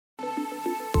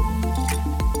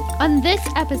On this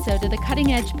episode of the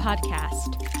Cutting Edge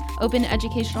podcast, open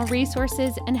educational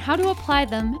resources and how to apply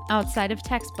them outside of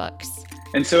textbooks.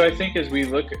 And so I think as we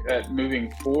look at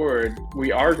moving forward,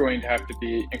 we are going to have to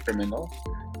be incremental.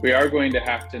 We are going to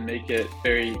have to make it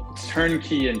very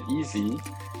turnkey and easy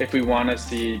if we want to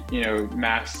see,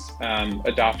 mass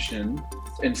adoption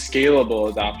and scalable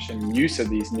adoption and use of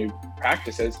these new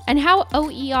practices. And how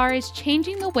OER is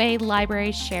changing the way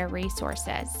libraries share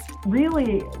resources.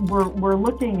 Really, we're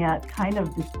looking at kind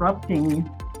of disrupting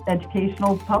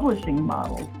educational publishing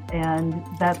models, and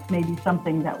that's maybe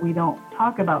something that we don't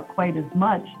talk about quite as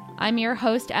much. I'm your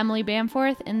host, Emily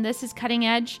Bamforth, and this is Cutting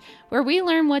Edge, where we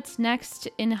learn what's next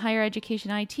in higher education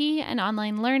IT and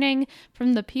online learning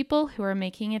from the people who are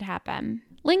making it happen.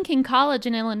 Lincoln College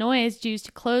in Illinois is due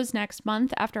to close next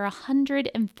month after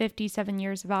 157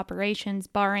 years of operations,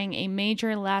 barring a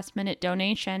major last-minute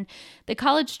donation. The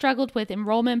college struggled with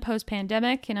enrollment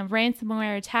post-pandemic, and a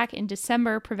ransomware attack in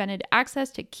December prevented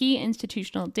access to key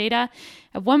institutional data.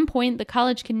 At one point, the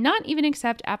college could not even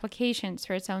accept applications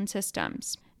for its own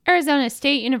systems. Arizona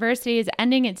State University is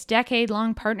ending its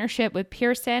decade-long partnership with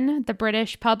Pearson. The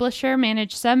British publisher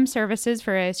managed some services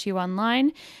for ASU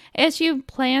Online. ASU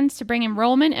plans to bring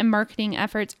enrollment and marketing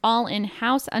efforts all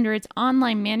in-house under its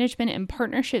online management and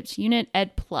partnerships unit,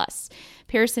 Ed+.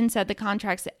 Pearson said the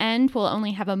contract's end will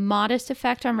only have a modest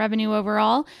effect on revenue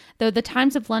overall, though the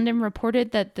Times of London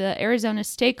reported that the Arizona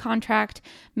State contract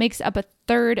makes up a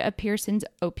third of Pearson's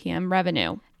OPM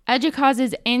revenue.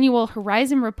 EDUCAUSE's annual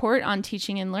Horizon report on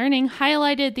teaching and learning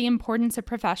highlighted the importance of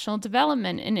professional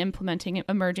development in implementing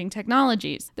emerging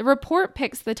technologies. The report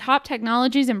picks the top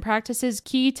technologies and practices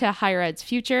key to higher ed's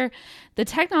future. The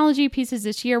technology pieces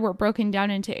this year were broken down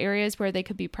into areas where they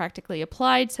could be practically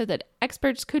applied so that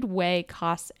experts could weigh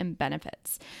costs and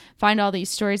benefits. Find all these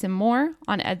stories and more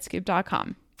on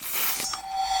edscoop.com.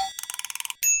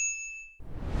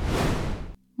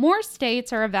 More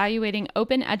states are evaluating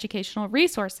open educational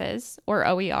resources, or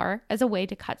OER, as a way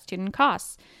to cut student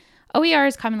costs. OER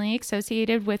is commonly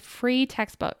associated with free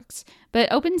textbooks, but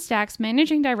OpenStack's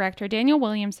managing director, Daniel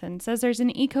Williamson, says there's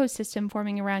an ecosystem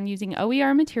forming around using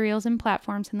OER materials and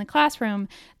platforms in the classroom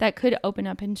that could open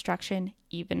up instruction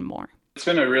even more. It's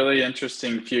been a really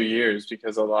interesting few years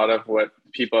because a lot of what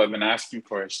people have been asking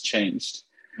for has changed.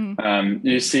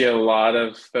 You see a lot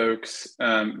of folks,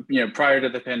 prior to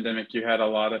the pandemic, you had a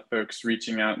lot of folks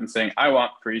reaching out and saying, I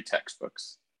want free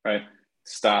textbooks, right?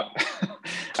 Stop.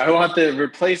 I want to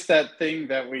replace that thing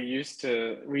that we used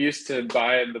to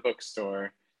buy in the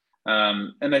bookstore.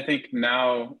 And I think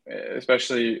now,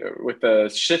 especially with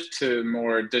the shift to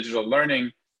more digital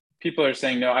learning, people are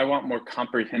saying, no, I want a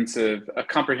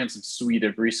comprehensive suite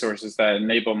of resources that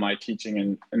enable my teaching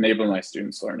and enable my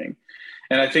students' learning.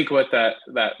 And I think what that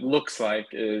looks like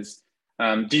is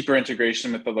deeper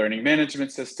integration with the learning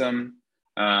management system,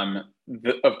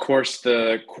 of course,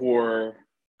 the core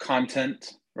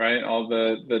content, right? All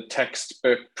the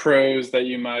textbook prose that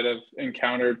you might have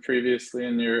encountered previously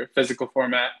in your physical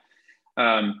format.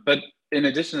 But in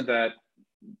addition to that,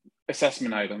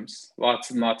 assessment items,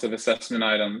 lots and lots of assessment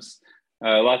items,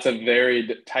 lots of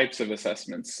varied types of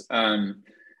assessments,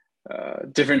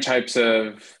 different types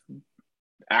of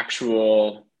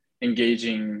actual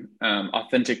engaging,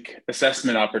 authentic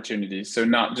assessment opportunities. So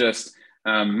not just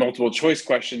multiple choice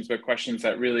questions, but questions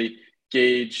that really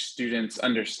gauge students'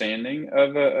 understanding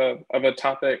of a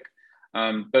topic,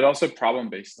 but also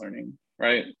problem-based learning,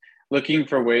 right? Looking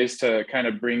for ways to kind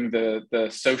of bring the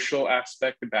social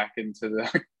aspect back into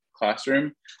the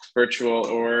classroom, virtual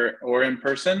or in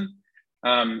person.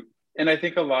 And I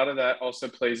think a lot of that also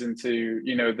plays into,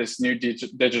 this new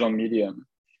digital medium.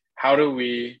 How do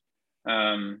we,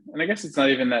 and I guess it's not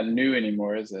even that new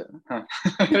anymore, is it? Huh.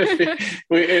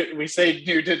 we say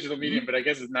new digital medium, but I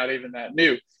guess it's not even that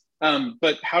new.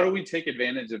 But how do we take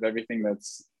advantage of everything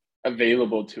that's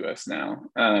available to us now?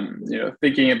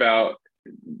 Thinking about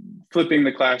flipping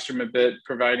the classroom a bit,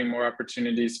 providing more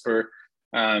opportunities for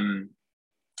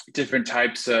different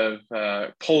types of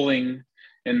polling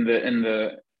in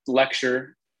the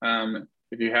lecture,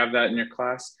 if you have that in your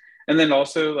class. And then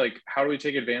also, how do we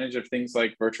take advantage of things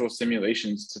like virtual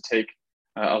simulations to take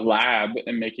a lab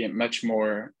and make it much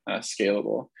more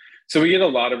scalable? So we get a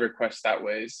lot of requests that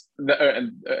ways,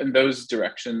 in those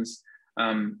directions.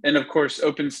 And of course,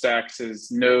 OpenStax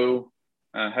has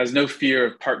no fear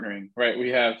of partnering, right? We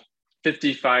have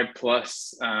 55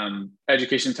 plus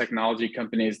education technology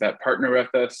companies that partner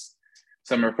with us.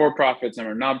 Some are for-profit, some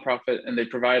are nonprofit, and they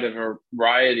provide a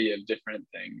variety of different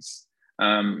things.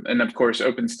 And of course,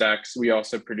 OpenStax, we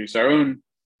also produce our own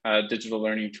digital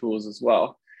learning tools as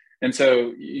well. And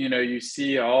so, you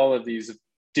see all of these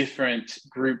different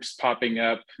groups popping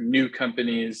up, new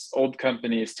companies, old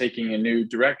companies taking a new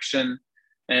direction,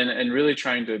 and really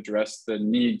trying to address the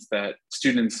needs that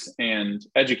students and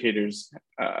educators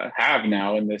have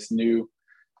now in this new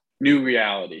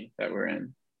reality that we're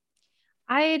in.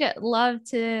 I'd love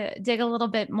to dig a little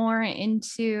bit more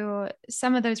into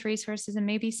some of those resources and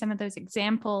maybe some of those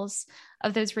examples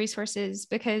of those resources,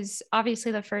 because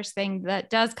obviously the first thing that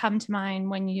does come to mind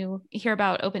when you hear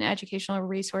about open educational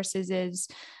resources is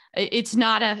it's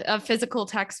not a physical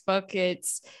textbook.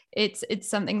 It's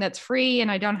something that's free and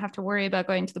I don't have to worry about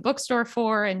going to the bookstore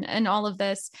for and all of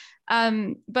this.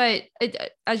 But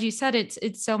as you said,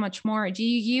 it's so much more. Do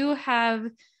you have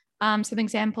some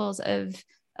examples of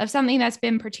something that's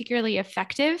been particularly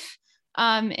effective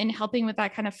in helping with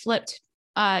that kind of flipped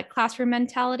classroom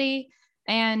mentality,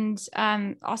 and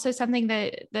also something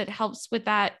that helps with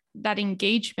that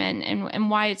engagement and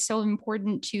why it's so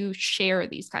important to share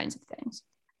these kinds of things?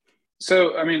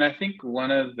 So, I mean, I think one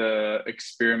of the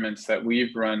experiments that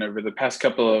we've run over the past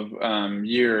couple of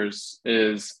years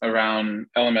is around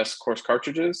LMS course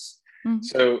cartridges. Mm-hmm.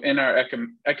 So in our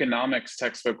economics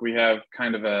textbook, we have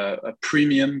kind of a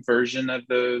premium version of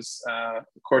those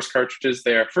course cartridges.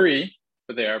 They are free,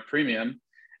 but they are premium.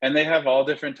 And they have all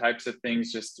different types of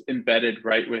things just embedded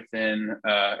right within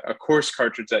a course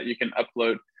cartridge that you can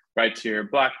upload right to your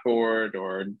Blackboard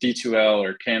or D2L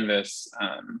or Canvas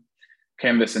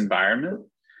environment.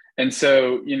 And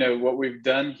so, what we've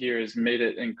done here is made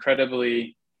it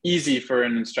incredibly easy for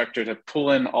an instructor to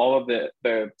pull in all of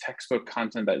the textbook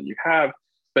content that you have,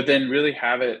 but then really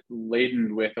have it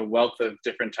laden with a wealth of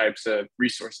different types of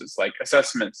resources like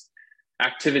assessments,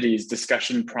 activities,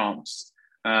 discussion prompts,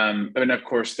 and of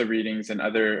course the readings and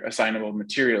other assignable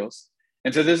materials.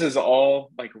 And so this is all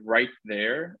like right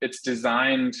there. It's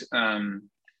designed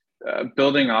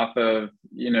building off of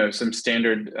some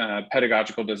standard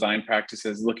pedagogical design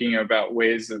practices, looking about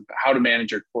ways of how to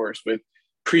manage your course with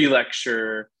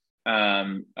pre-lecture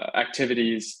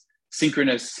activities,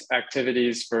 synchronous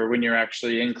activities for when you're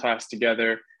actually in class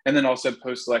together, and then also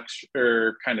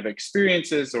post-lecture kind of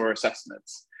experiences or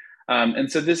assessments.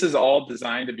 And so this is all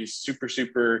designed to be super,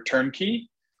 super turnkey,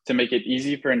 to make it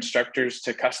easy for instructors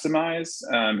to customize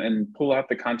and pull out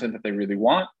the content that they really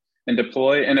want and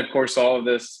deploy. And of course, all of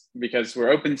this, because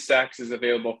we're OpenStax, is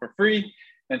available for free.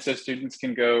 And so students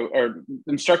can go, or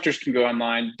instructors can go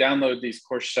online, download these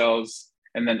course shells,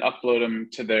 and then upload them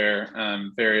to their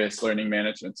various learning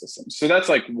management systems. So that's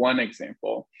like one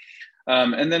example.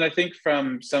 And then I think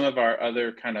from some of our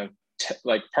other kind of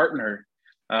partner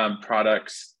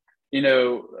products,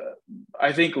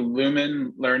 I think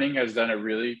Lumen Learning has done a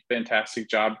really fantastic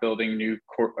job building new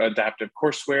adaptive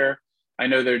courseware. I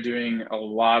know they're doing a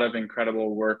lot of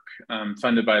incredible work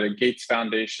funded by the Gates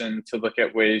Foundation to look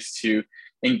at ways to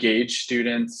engage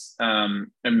students and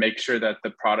make sure that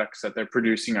the products that they're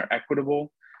producing are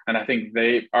equitable. And I think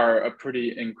they are a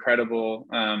pretty incredible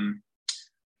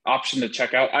option to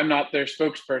check out. I'm not their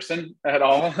spokesperson at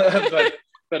all,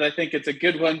 but I think it's a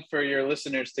good one for your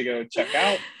listeners to go check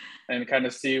out and kind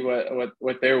of see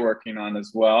what they're working on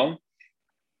as well.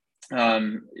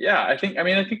 I think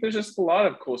there's just a lot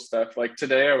of cool stuff. Like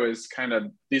today I was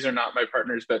these are not my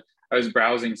partners, but I was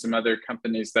browsing some other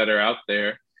companies that are out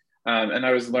there. And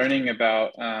I was learning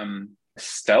about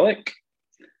Stellic.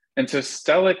 And so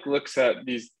Stellic looks at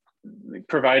these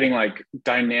providing like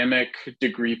dynamic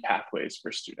degree pathways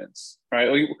for students,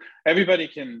 right? Everybody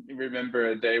can remember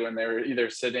a day when they were either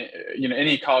sitting,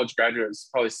 any college graduate was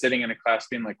probably sitting in a class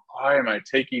being like, why am I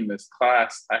taking this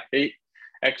class? I hate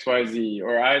XYZ,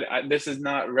 or I this is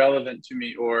not relevant to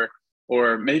me, or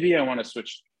maybe I want to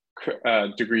switch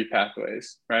degree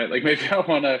pathways, right? Like maybe I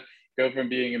want to go from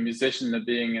being a musician to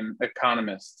being an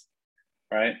economist,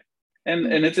 right? And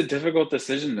it's a difficult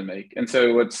decision to make. And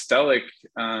so what Stellic,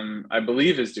 I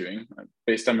believe, is doing,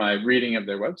 based on my reading of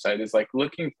their website, is like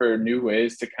looking for new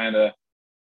ways to kind of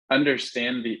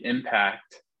understand the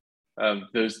impact of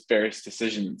those various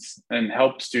decisions and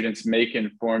help students make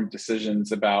informed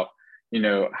decisions about,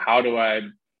 how do I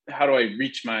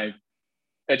reach my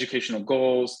educational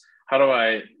goals? How do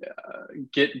I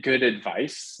get good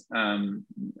advice and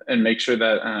make sure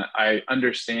that I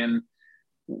understand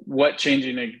what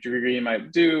changing a degree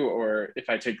might do, or if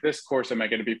I take this course, am I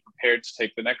going to be prepared to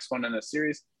take the next one in the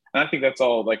series? And I think that's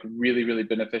all like really, really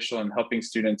beneficial in helping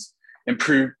students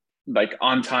improve like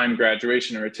on-time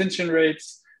graduation and retention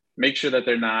rates, make sure that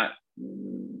they're not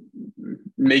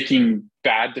making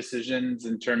bad decisions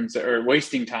in terms of, or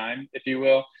wasting time, if you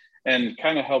will, and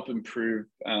kind of help improve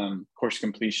course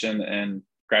completion and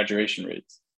graduation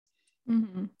rates.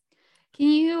 Mm-hmm. Can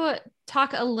you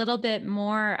talk a little bit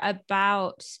more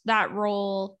about that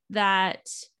role that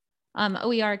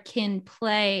OER can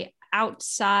play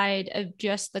outside of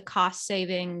just the cost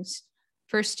savings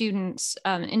for students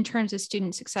in terms of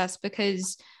student success?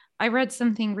 Because I read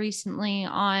something recently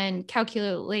on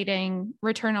calculating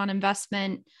return on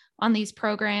investment on these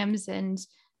programs,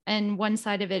 and one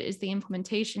side of it is the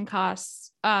implementation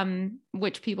costs,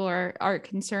 which people are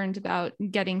concerned about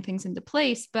getting things into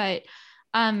place. But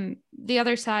the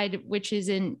other side, which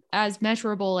isn't as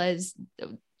measurable as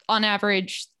on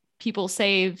average people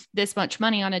save this much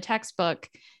money on a textbook,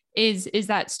 is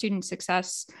that student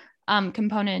success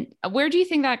component. Where do you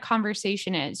think that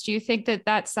conversation is? Do you think that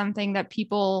that's something that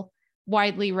people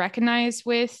widely recognize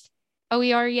with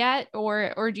OER yet,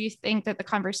 or do you think that the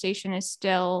conversation is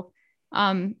still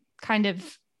kind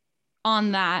of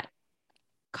on that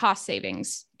cost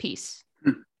savings piece?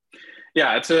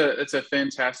 Yeah, it's a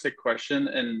fantastic question,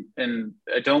 and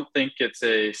I don't think it's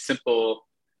a simple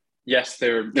yes.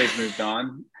 They've moved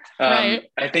on. Right.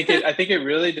 I think it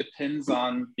really depends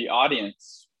on the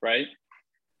audience, right?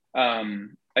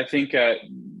 I think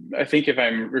if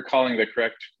I'm recalling the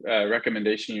correct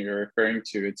recommendation you're referring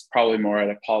to, it's probably more at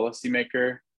a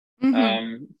policymaker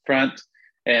front.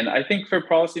 And I think for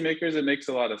policymakers, it makes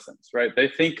a lot of sense, right? They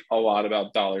think a lot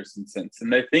about dollars and cents,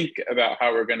 and they think about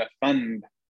how we're going to fund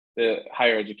the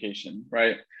higher education,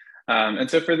 right? And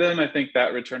so for them, I think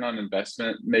that return on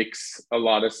investment makes a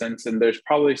lot of sense. And there's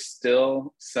probably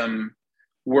still some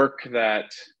work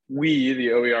that we,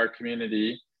 the OER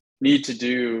community, need to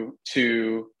do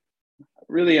to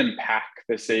really unpack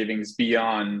the savings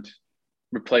beyond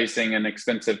replacing an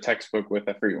expensive textbook with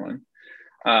a free one.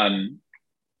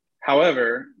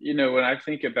 However, when I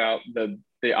think about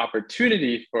the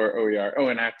opportunity for OER,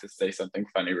 and I have to say something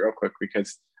funny real quick,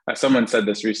 because someone said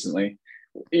this recently,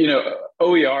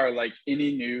 OER, like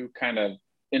any new kind of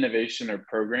innovation or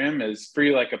program, is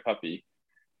free like a puppy.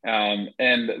 And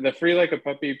the free like a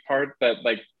puppy part that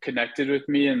connected with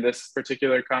me in this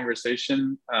particular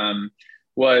conversation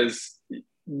was,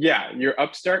 your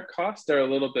upstart costs are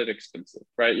a little bit expensive,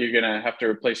 right? You're going to have to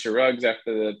replace your rugs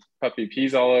after the puppy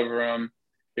pees all over them.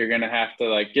 You're going to have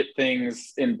to get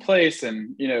things in place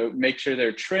and, make sure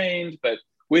they're trained, but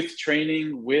with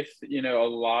training, with, a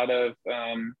lot of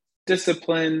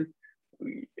discipline,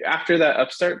 after that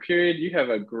upstart period, you have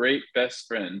a great best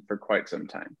friend for quite some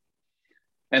time.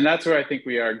 And that's where I think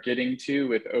we are getting to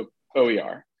with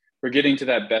OER. We're getting to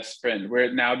that best friend where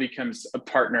it now becomes a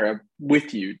partner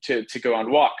with you to go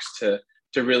on walks, to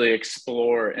really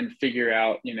explore and figure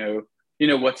out,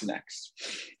 what's next.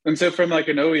 And so from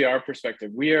an OER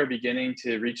perspective, we are beginning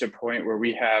to reach a point where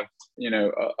we have,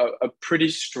 a pretty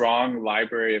strong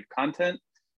library of content.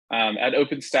 At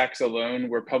OpenStax alone,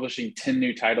 we're publishing 10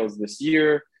 new titles this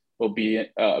year. We'll be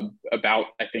about,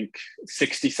 I think,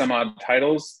 60 some odd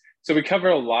titles. So we cover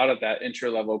a lot of that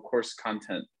intro-level course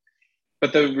content.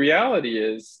 But the reality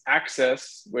is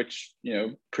access, which,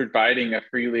 providing a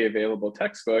freely available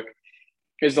textbook,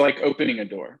 is like opening a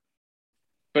door.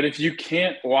 But if you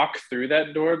can't walk through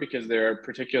that door because there are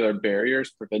particular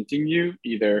barriers preventing you,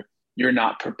 either you're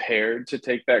not prepared to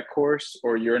take that course,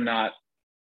 or you're not,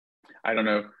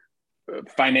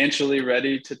 financially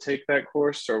ready to take that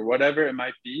course, or whatever it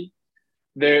might be,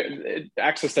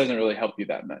 access doesn't really help you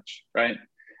that much, right?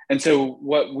 And so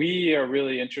what we are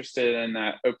really interested in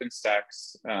at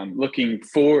OpenStax, looking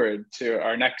forward to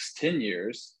our next 10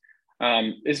 years,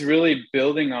 is really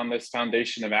building on this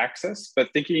foundation of access, but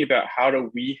thinking about how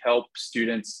do we help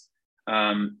students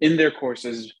in their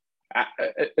courses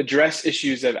address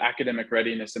issues of academic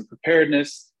readiness and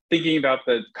preparedness, thinking about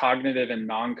the cognitive and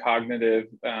non-cognitive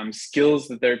skills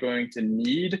that they're going to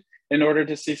need in order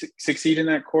to succeed in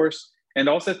that course, and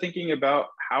also thinking about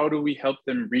how do we help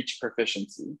them reach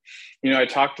proficiency. I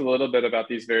talked a little bit about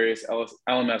these various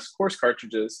LMS course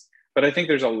cartridges, but I think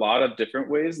there's a lot of different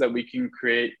ways that we can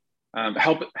create,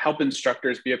 help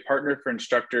instructors, be a partner for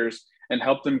instructors, and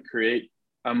help them create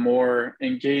a more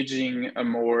engaging, a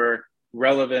more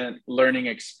relevant learning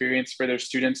experience for their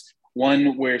students,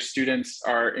 one where students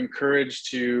are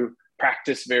encouraged to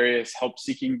practice various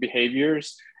help-seeking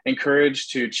behaviors,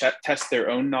 encouraged to test their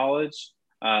own knowledge,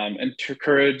 and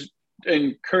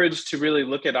encouraged to really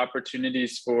look at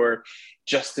opportunities for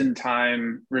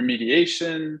just-in-time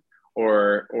remediation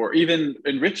or even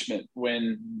enrichment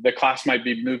when the class might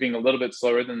be moving a little bit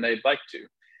slower than they'd like to.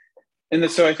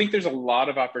 And so I think there's a lot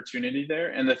of opportunity there.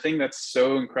 And the thing that's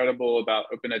so incredible about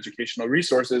open educational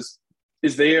resources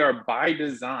is they are by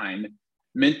design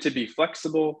meant to be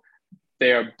flexible.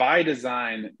 They are by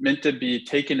design meant to be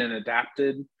taken and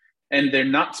adapted. And they're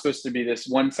not supposed to be this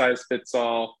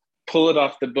one-size-fits-all pull it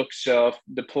off the bookshelf,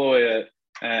 deploy it,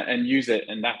 and use it,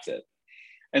 and that's it.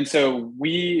 And so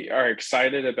we are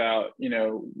excited about,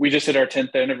 we just hit our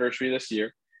 10th anniversary this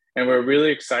year, and we're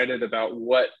really excited about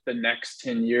what the next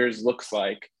 10 years looks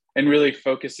like, and really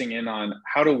focusing in on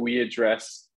how do we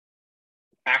address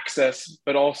access,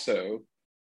 but also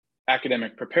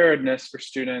academic preparedness for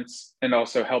students, and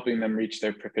also helping them reach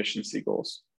their proficiency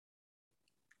goals.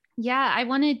 Yeah, I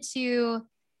wanted to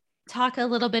talk a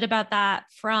little bit about that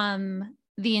from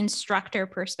the instructor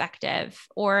perspective,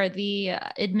 or the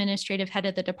administrative head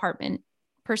of the department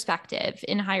perspective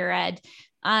in higher ed.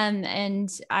 And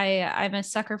I'm a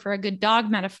sucker for a good dog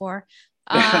metaphor.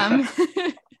 But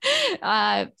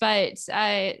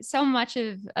so much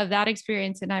of that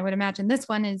experience, and I would imagine this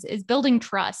one, is building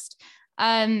trust.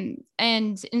 And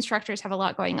instructors have a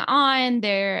lot going on.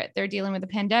 They're dealing with the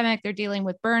pandemic. They're dealing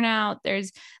with burnout.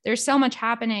 There's so much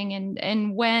happening.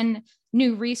 And when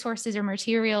new resources or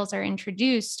materials are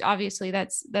introduced, obviously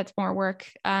that's more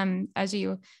work, as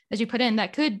you put in,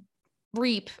 that could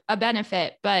reap a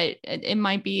benefit, but it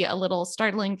might be a little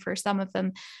startling for some of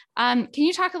them. Can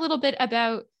you talk a little bit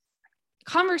about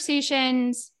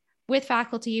conversations with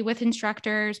faculty, with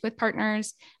instructors, with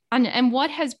partners, and what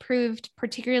has proved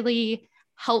particularly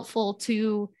helpful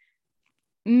to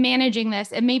managing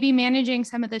this, and maybe managing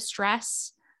some of the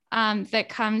stress that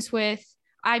comes with,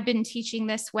 I've been teaching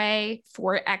this way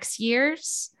for X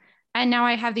years, and now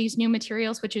I have these new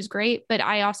materials, which is great, but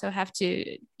I also have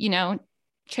to,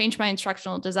 change my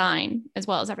instructional design as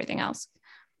well as everything else.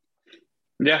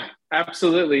 Yeah,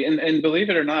 absolutely. And believe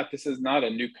it or not, this is not a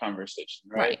new conversation,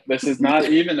 right? Right. This is not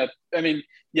even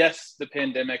yes, the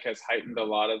pandemic has heightened a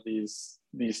lot of these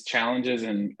challenges,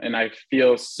 and I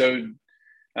feel so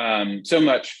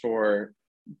much for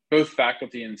both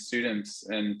faculty and students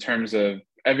in terms of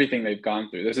everything they've gone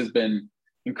through. This has been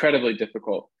incredibly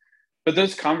difficult. But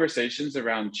those conversations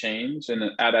around change and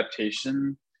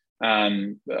adaptation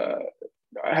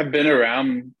have been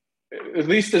around at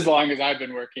least as long as I've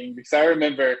been working, because I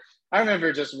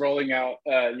remember just rolling out,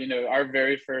 our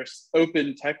very first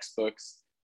open textbooks,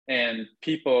 and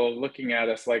people looking at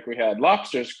us like we had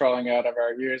lobsters crawling out of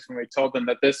our ears when we told them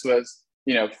that this was,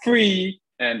 free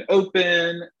and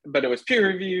open, but it was peer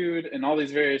reviewed and all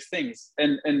these various things.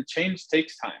 And change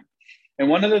takes time. And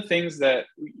one of the things that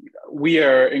we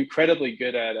are incredibly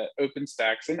good at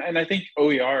OpenStax, and I think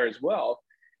OER as well,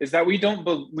 is that we don't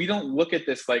look at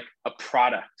this like a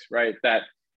product, right, that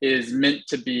is meant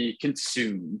to be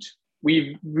consumed.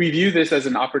 We view this as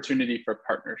an opportunity for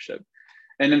partnership.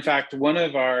 And in fact, one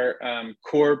of our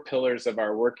core pillars of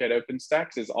our work at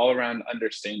OpenStax is all around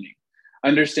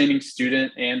understanding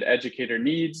student and educator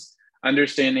needs,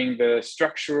 understanding the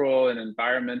structural and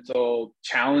environmental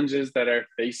challenges that are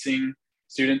facing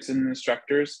students and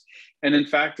instructors. And in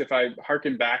fact, if I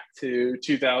harken back to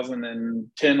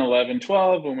 2010, 11,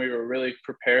 12, when we were really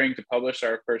preparing to publish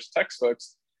our first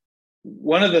textbooks,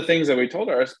 one of the things that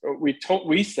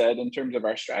we said in terms of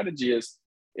our strategy is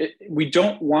we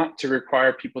don't want to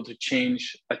require people to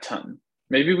change a ton.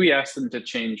 Maybe we ask them to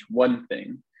change one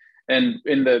thing. And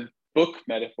in the book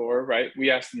metaphor, right, we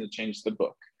ask them to change the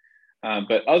book.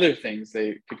 But other things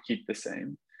they could keep the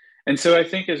same. And so I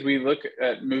think as we look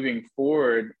at moving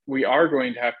forward, we are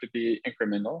going to have to be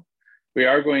incremental. We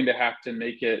are going to have to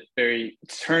make it very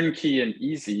turnkey and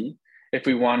easy if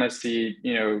we want to see,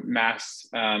 mass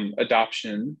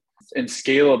adoption and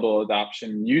scalable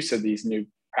adoption, use of these new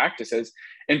practices.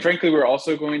 And frankly, we're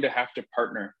also going to have to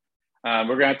partner. We're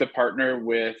going to have to partner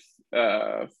with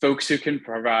folks who can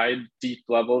provide deep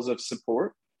levels of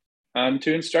support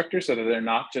to instructors, so that they're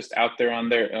not just out there on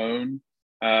their own,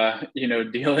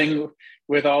 dealing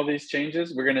with all these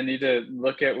changes. We're going to need to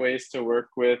look at ways to work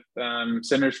with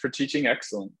Centers for Teaching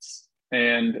Excellence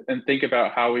and think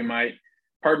about how we might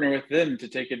partner with them to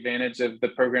take advantage of the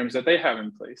programs that they have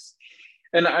in place.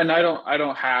 And I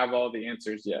don't have all the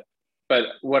answers yet, but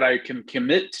what I can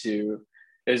commit to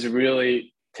is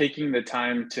really taking the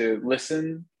time to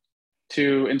listen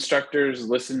to instructors,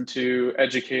 listen to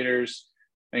educators,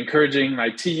 encouraging my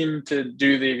team to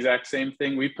do the exact same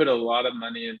thing. We put a lot of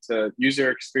money into user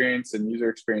experience and user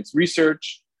experience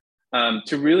research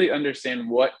to really understand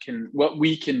what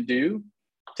we can do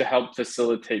to help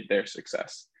facilitate their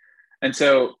success. And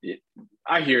so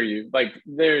I hear you. Like,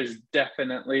 there's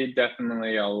definitely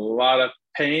a lot of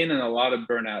pain and a lot of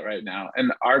burnout right now.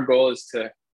 And our goal is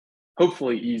to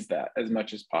hopefully ease that as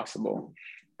much as possible,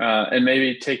 and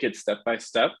maybe take it step by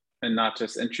step and not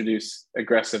just introduce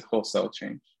aggressive wholesale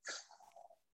change.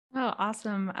 Oh,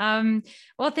 awesome.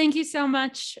 Well, thank you so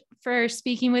much for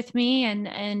speaking with me,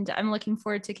 and I'm looking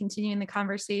forward to continuing the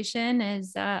conversation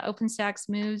as OpenStax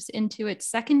moves into its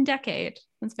second decade.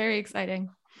 That's very exciting.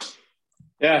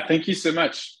 Yeah, thank you so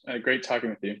much. Great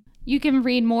talking with you. You can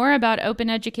read more about open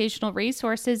educational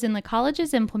resources and the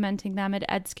colleges implementing them at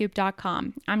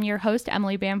edscoop.com. I'm your host,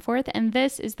 Emily Bamforth, and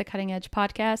this is the Cutting Edge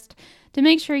Podcast. To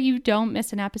make sure you don't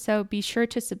miss an episode, be sure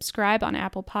to subscribe on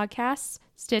Apple Podcasts,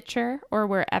 Stitcher, or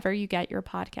wherever you get your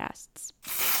podcasts.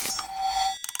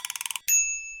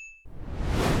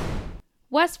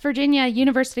 West Virginia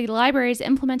University Libraries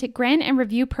implemented grant and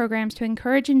review programs to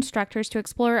encourage instructors to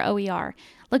explore OER.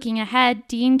 Looking ahead,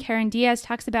 Dean Karen Diaz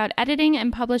talks about editing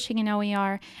and publishing in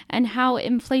OER and how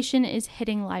inflation is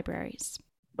hitting libraries.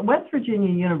 West Virginia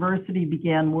University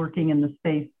began working in the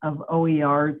space of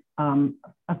OER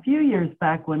a few years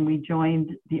back when we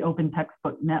joined the Open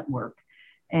Textbook Network.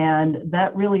 And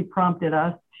that really prompted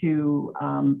us to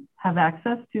have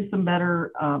access to some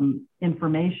better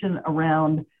information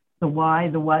around the why,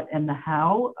 the what, and the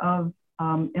how of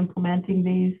implementing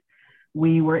these.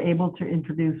 We were able to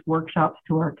introduce workshops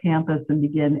to our campus and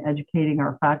begin educating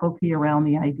our faculty around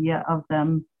the idea of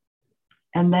them.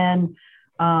 And then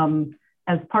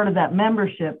as part of that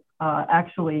membership,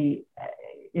 actually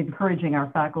encouraging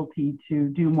our faculty to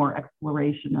do more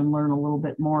exploration and learn a little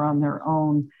bit more on their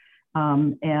own.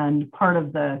 And part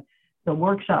of the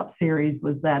workshop series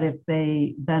was that if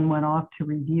they then went off to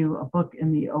review a book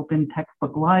in the Open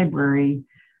Textbook Library,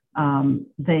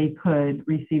 they could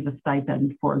receive a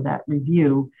stipend for that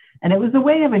review. And it was a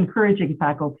way of encouraging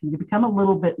faculty to become a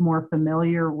little bit more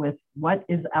familiar with what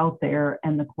is out there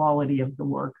and the quality of the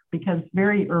work, because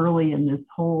very early in this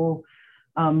whole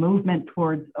movement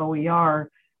towards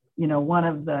OER, one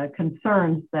of the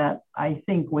concerns that I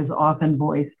think was often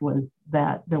voiced was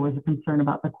that there was a concern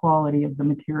about the quality of the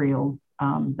materials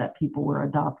that people were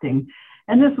adopting.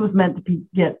 And this was meant to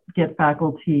get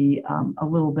faculty a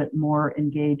little bit more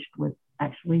engaged with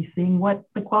actually seeing what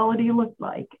the quality looked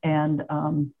like. And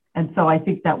so I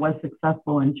think that was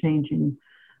successful in changing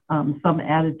some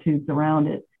attitudes around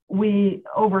it. We,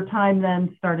 over time,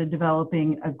 then started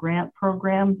developing a grant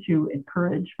program to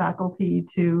encourage faculty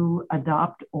to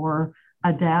adopt or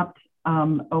adapt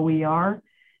OER.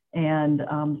 And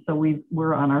so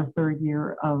we're on our third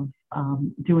year of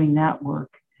doing that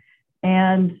work.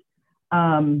 And,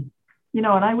 and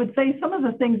I would say some of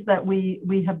the things that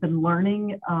we have been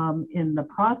learning in the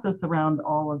process around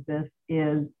all of this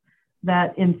is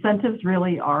that incentives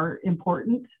really are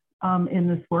important in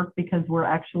this work, because we're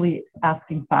actually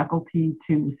asking faculty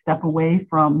to step away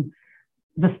from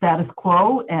the status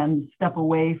quo and step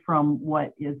away from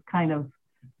what is kind of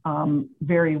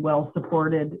very well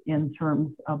supported in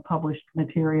terms of published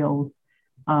materials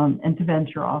and to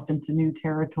venture off into new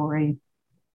territory.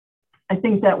 I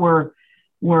think that we're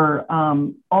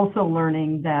also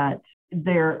learning that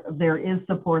there is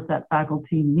support that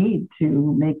faculty need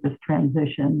to make this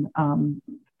transition,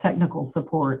 technical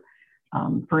support.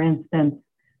 For instance,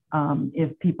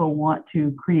 if people want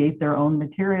to create their own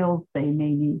materials, they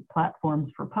may need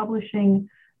platforms for publishing,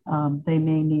 they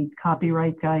may need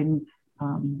copyright guidance,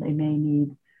 they may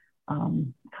need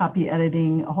copy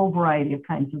editing, a whole variety of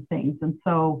kinds of things. And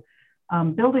so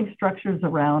building structures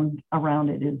around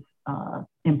it is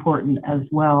important as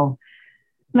well.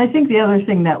 And I think the other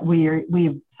thing that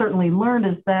we've certainly learned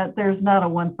is that there's not a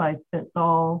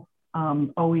one-size-fits-all.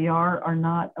 OER are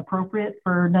not appropriate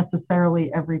for necessarily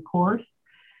every course.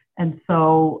 And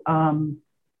so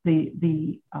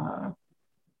the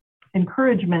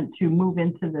encouragement to move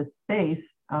into this space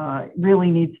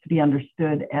really needs to be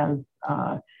understood as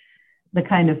the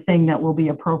kind of thing that will be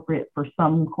appropriate for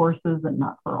some courses and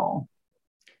not for all.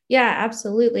 Yeah,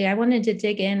 absolutely. I wanted to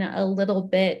dig in a little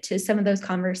bit to some of those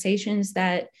conversations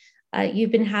that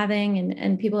you've been having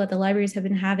and people at the libraries have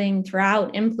been having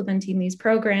throughout implementing these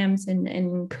programs and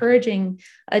encouraging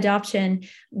adoption.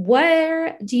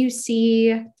 Where do you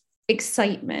see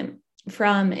excitement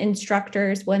from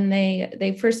instructors when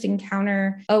they first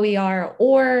encounter OER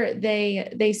or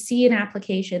they see an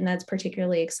application that's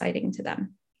particularly exciting to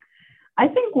them? I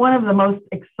think one of the most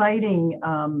exciting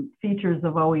features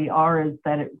of OER is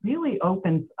that it really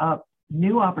opens up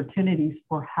new opportunities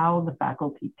for how the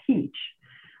faculty teach.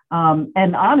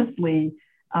 And honestly,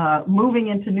 moving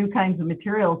into new kinds of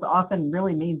materials often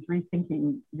really means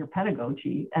rethinking your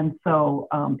pedagogy. And so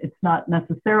it's not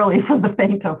necessarily for the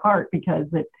faint of heart, because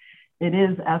it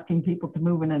is asking people to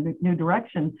move in a new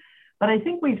direction. But I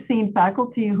think we've seen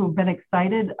faculty who've been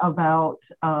excited about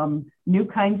new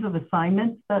kinds of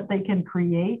assignments that they can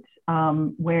create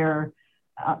where,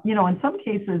 in some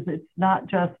cases, it's not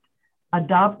just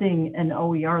adopting an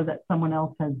OER that someone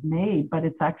else has made, but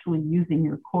it's actually using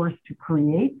your course to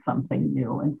create something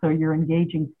new. And so you're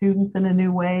engaging students in a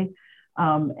new way,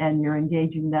 and you're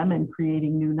engaging them in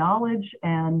creating new knowledge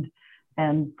and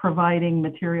providing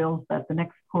materials that the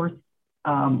next course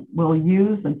will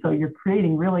use. And so you're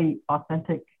creating really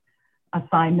authentic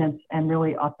assignments and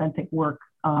really authentic work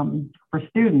for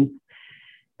students.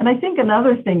 And I think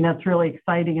another thing that's really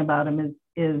exciting about them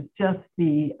is just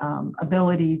the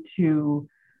ability to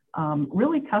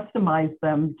really customize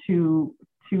them to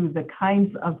the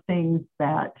kinds of things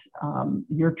that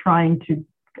you're trying to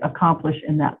accomplish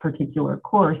in that particular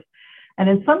course. And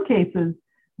in some cases,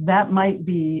 that might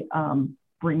be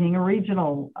bringing a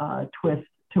regional twist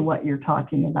to what you're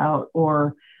talking about,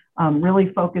 or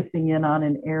really focusing in on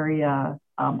an area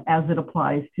as it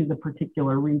applies to the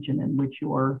particular region in which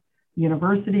your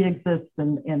university exists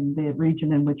and the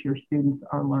region in which your students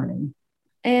are learning.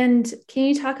 And can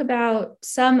you talk about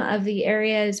some of the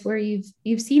areas where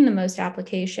you've seen the most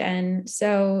application?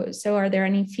 So are there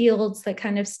any fields that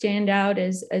kind of stand out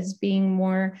as being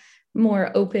more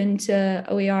open to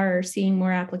OER or seeing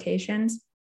more applications?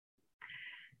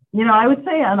 I would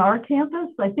say on our campus,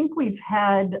 I think we've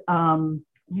had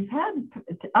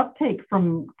uptake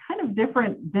from kind of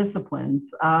different disciplines.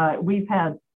 We've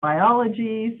had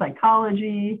biology,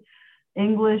 psychology,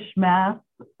 English, math,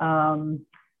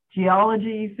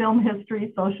 geology, film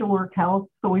history, social work, health.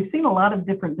 So we've seen a lot of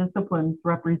different disciplines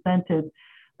represented.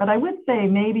 But I would say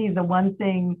maybe the one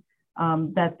thing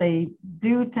that they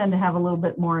do tend to have a little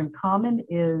bit more in common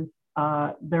is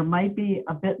there might be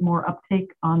a bit more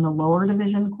uptake on the lower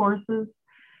division courses.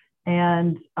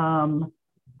 And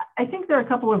I think there are a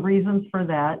couple of reasons for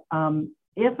that.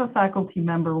 If a faculty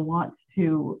member wants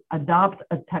to adopt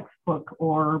a textbook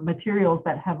or materials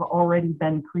that have already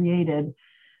been created,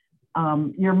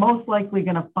 you're most likely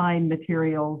going to find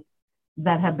materials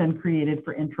that have been created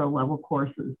for intro level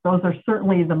courses. Those are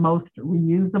certainly the most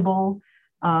reusable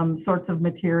sorts of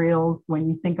materials when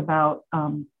you think about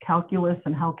calculus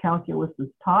and how calculus is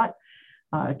taught.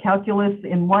 Calculus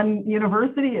in one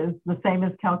university is the same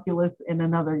as calculus in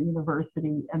another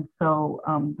university. And so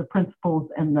the principles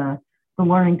and the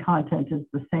learning content is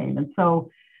the same. And so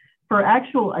for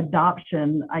actual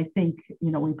adoption, I think,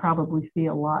 we probably see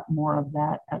a lot more of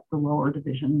that at the lower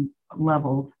division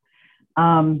levels.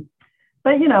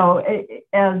 But,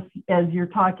 as you're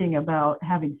talking about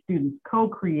having students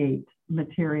co-create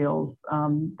materials,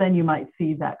 then you might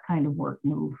see that kind of work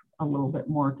move a little bit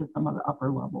more to some of the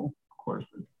upper level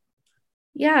courses.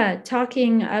 Yeah,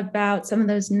 talking about some of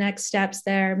those next steps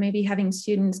there, maybe having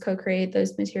students co-create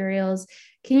those materials.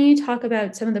 Can you talk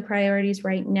about some of the priorities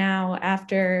right now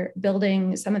after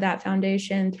building some of that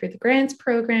foundation through the grants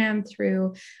program,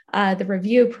 through the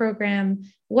review program?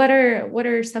 What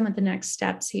are some of the next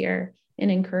steps here in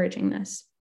encouraging this?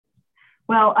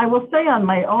 Well, I will say on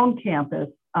my own campus,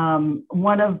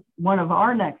 one of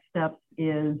our next steps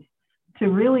is to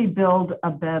really build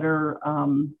a better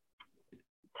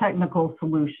technical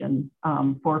solution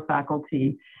for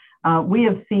faculty. We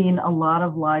have seen a lot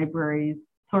of libraries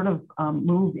sort of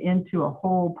move into a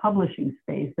whole publishing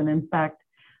space. And in fact,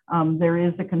 there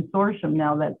is a consortium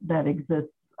now that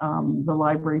exists, the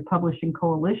Library Publishing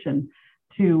Coalition,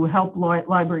 to help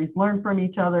libraries learn from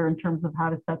each other in terms of how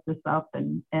to set this up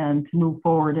and to move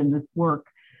forward in this work.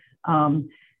 And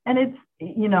it's,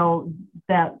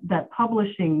 that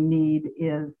publishing need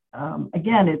is,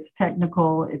 again, it's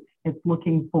technical, it's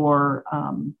looking for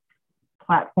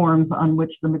platforms on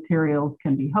which the materials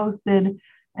can be hosted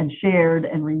and shared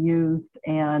and reused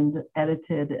and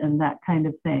edited and that kind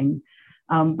of thing.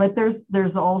 But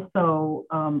there's also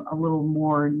a little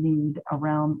more need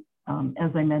around,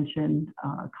 as I mentioned,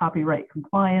 copyright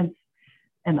compliance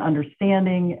and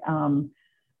understanding,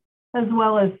 as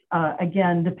well as,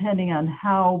 again, depending on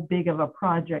how big of a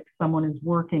project someone is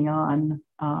working on,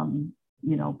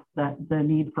 that the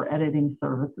need for editing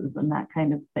services and that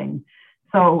kind of thing.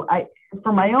 So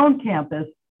for my own campus,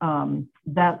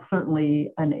 that's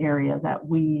certainly an area that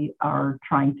we are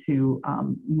trying to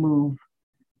move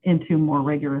into more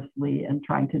rigorously and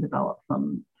trying to develop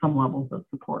some levels of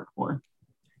support for.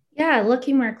 Yeah,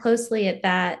 looking more closely at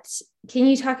that, can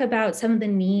you talk about some of the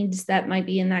needs that might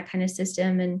be in that kind of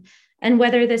system and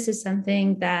whether this is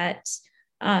something that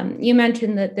you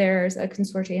mentioned that there's a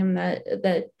consortium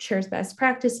that shares best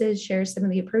practices, shares some of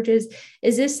the approaches.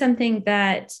 Is this something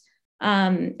that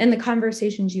in the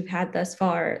conversations you've had thus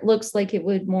far, looks like it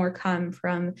would more come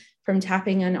from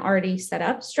tapping an already set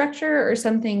up structure, or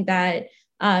something that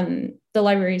the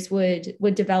libraries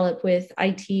would develop with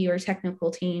IT or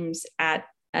technical teams at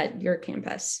your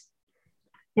campus?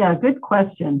 Yeah, good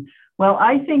question. Well,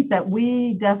 I think that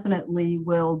we definitely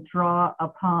will draw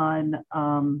upon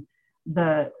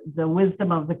the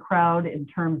wisdom of the crowd in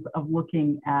terms of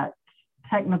looking at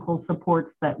technical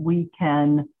supports that we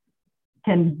can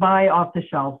buy off the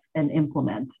shelf and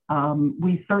implement.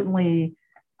 We certainly,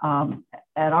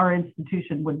 at our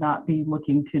institution, would not be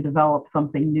looking to develop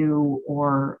something new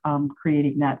or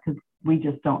creating that, because we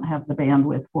just don't have the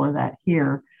bandwidth for that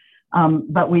here.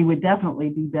 But we would definitely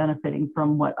be benefiting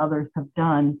from what others have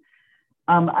done.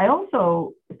 I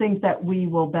also think that we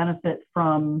will benefit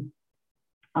from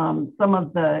some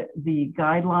of the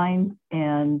guidelines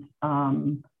and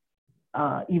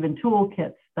even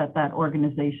toolkits that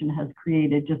organization has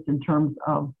created, just in terms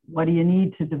of what do you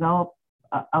need to develop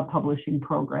a publishing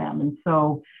program. And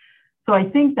so I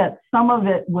think that some of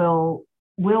it will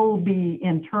be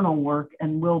internal work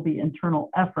and will be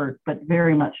internal effort, but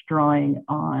very much drawing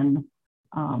on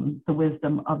the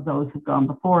wisdom of those who've gone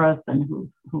before us and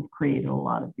who've created a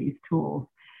lot of these tools.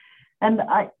 And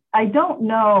I don't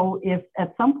know if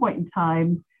at some point in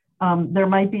time there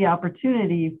might be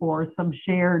opportunity for some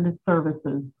shared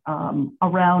services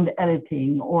around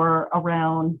editing or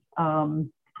around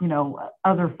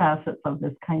other facets of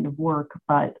this kind of work,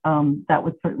 but that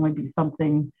would certainly be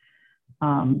something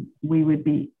we would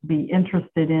be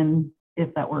interested in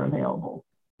if that were available.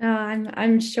 Oh,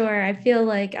 I'm sure. I feel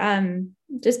like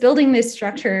just building this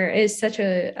structure is such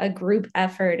a group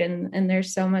effort, and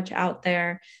there's so much out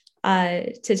there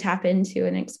to tap into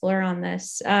and explore on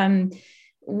this.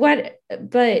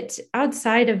 But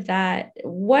outside of that,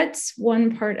 what's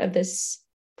one part of this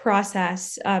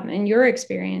process, in your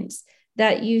experience,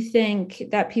 that you think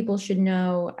that people should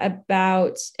know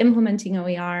about implementing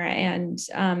OER, and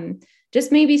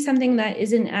just maybe something that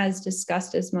isn't as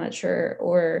discussed as much,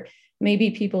 or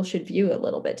maybe people should view a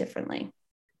little bit differently?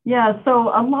 Yeah, so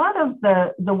a lot of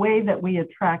the way that we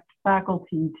attract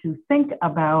faculty to think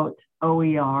about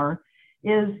OER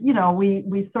is,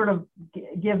 we sort of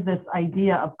give this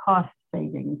idea of cost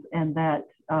savings, and that,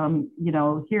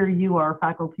 here you are a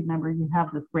faculty member, you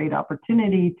have this great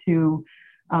opportunity to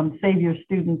save your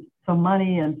students some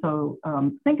money, and so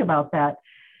think about that.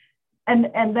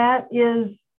 And that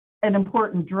is an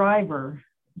important driver,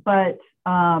 but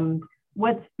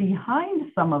what's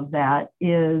behind some of that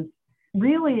is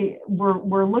really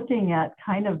we're looking at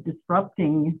kind of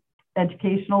disrupting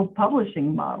educational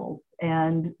publishing models.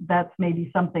 And that's maybe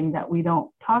something that we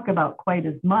don't talk about quite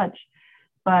as much.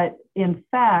 But in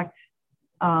fact,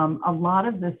 a lot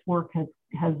of this work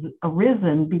has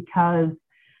arisen because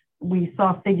we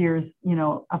saw figures,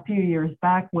 a few years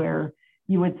back where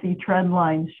you would see trend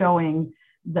lines showing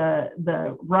the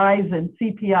rise in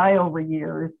CPI over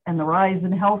years and the rise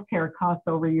in healthcare costs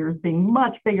over years being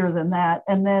much bigger than that.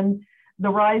 And then the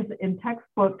rise in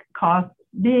textbook costs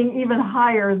being even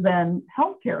higher than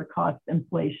healthcare cost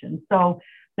inflation. So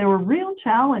there were real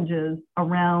challenges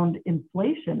around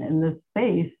inflation in this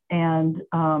space. And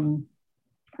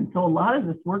so a lot of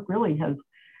this work really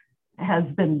has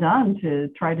been done to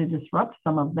try to disrupt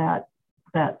some of that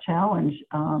challenge.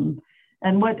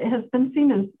 And what has been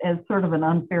seen as sort of an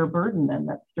unfair burden then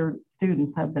that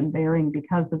students have been bearing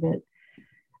because of it.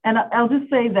 And I'll just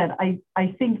say that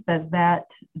I think that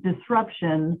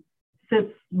disruption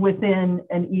sits within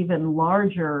an even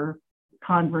larger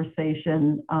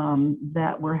conversation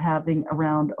that we're having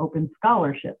around open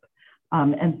scholarship.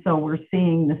 And so we're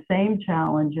seeing the same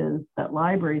challenges that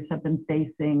libraries have been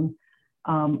facing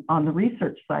on the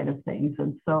research side of things.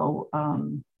 And so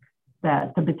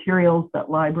that the materials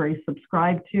that libraries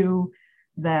subscribe to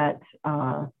that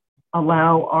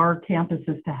allow our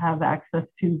campuses to have access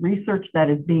to research that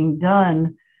is being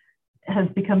done has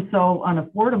become so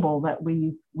unaffordable that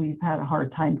we've had a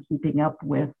hard time keeping up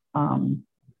with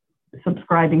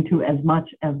subscribing to as much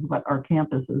as what our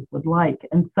campuses would like.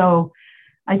 And so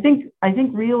I think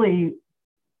really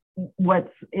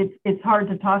it's hard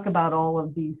to talk about all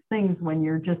of these things when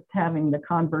you're just having the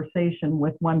conversation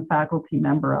with one faculty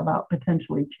member about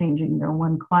potentially changing their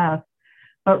one class,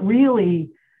 but really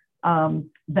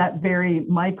that very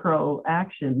micro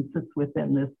action sits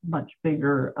within this much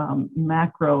bigger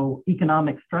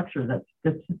macroeconomic structure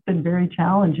that's been very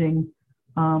challenging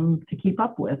to keep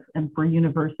up with and for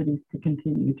universities to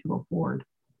continue to afford.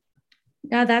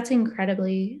 Yeah, that's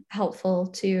incredibly helpful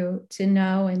to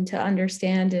know and to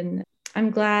understand. And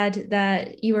I'm glad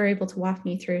that you were able to walk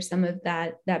me through some of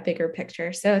that bigger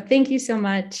picture. So thank you so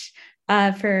much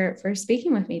for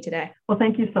speaking with me today. Well,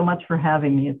 thank you so much for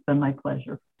having me. It's been my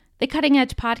pleasure. The Cutting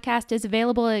Edge Podcast is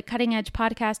available at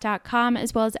cuttingedgepodcast.com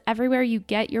as well as everywhere you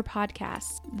get your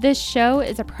podcasts. This show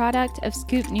is a product of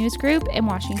Scoop News Group in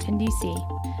Washington, D.C.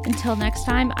 Until next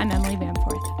time, I'm Emily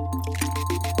Vanforth.